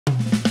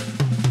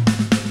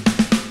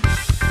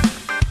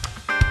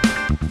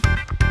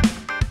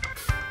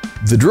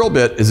The drill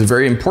bit is a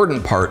very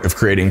important part of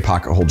creating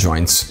pocket hole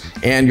joints,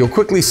 and you'll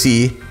quickly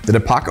see that a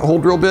pocket hole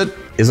drill bit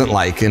isn't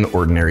like an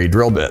ordinary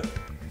drill bit.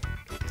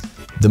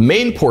 The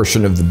main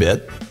portion of the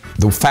bit,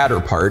 the fatter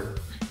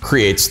part,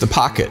 creates the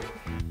pocket.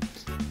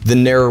 The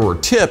narrower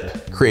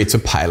tip creates a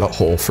pilot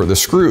hole for the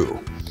screw,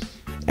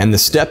 and the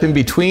step in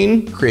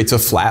between creates a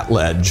flat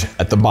ledge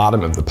at the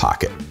bottom of the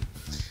pocket.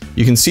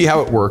 You can see how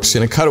it works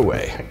in a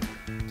cutaway.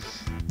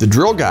 The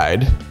drill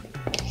guide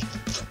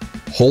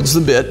holds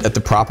the bit at the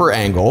proper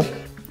angle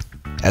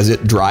as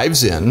it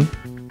drives in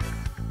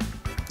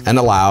and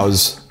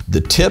allows the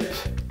tip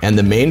and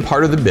the main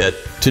part of the bit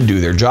to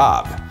do their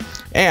job.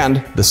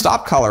 And the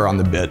stop collar on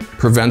the bit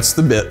prevents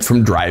the bit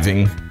from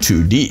driving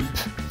too deep.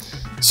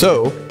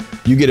 So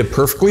you get a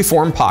perfectly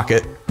formed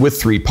pocket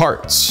with 3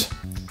 parts.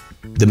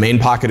 The main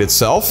pocket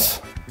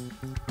itself,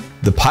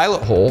 the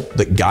pilot hole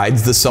that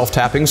guides the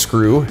self-tapping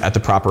screw at the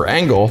proper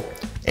angle,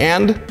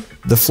 and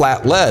the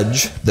flat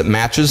ledge that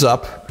matches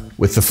up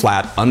with the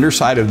flat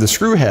underside of the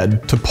screw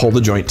head to pull the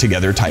joint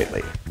together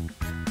tightly.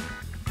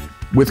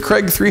 With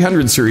Kreg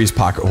 300 series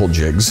pocket hole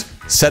jigs,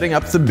 setting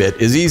up the bit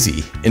is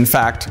easy. In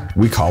fact,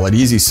 we call it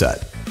Easy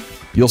Set.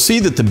 You'll see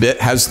that the bit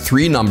has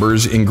 3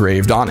 numbers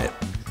engraved on it.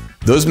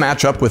 Those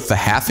match up with the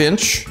 1/2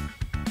 inch,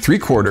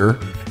 3/4,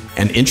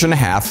 and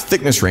 1.5 inch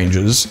thickness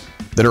ranges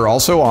that are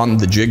also on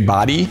the jig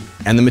body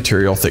and the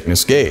material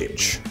thickness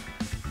gauge.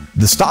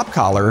 The stop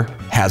collar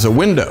has a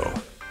window,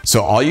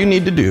 so all you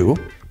need to do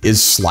is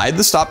slide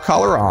the stop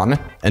collar on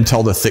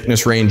until the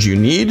thickness range you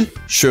need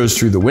shows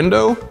through the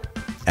window,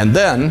 and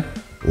then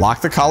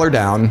lock the collar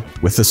down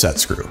with the set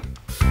screw.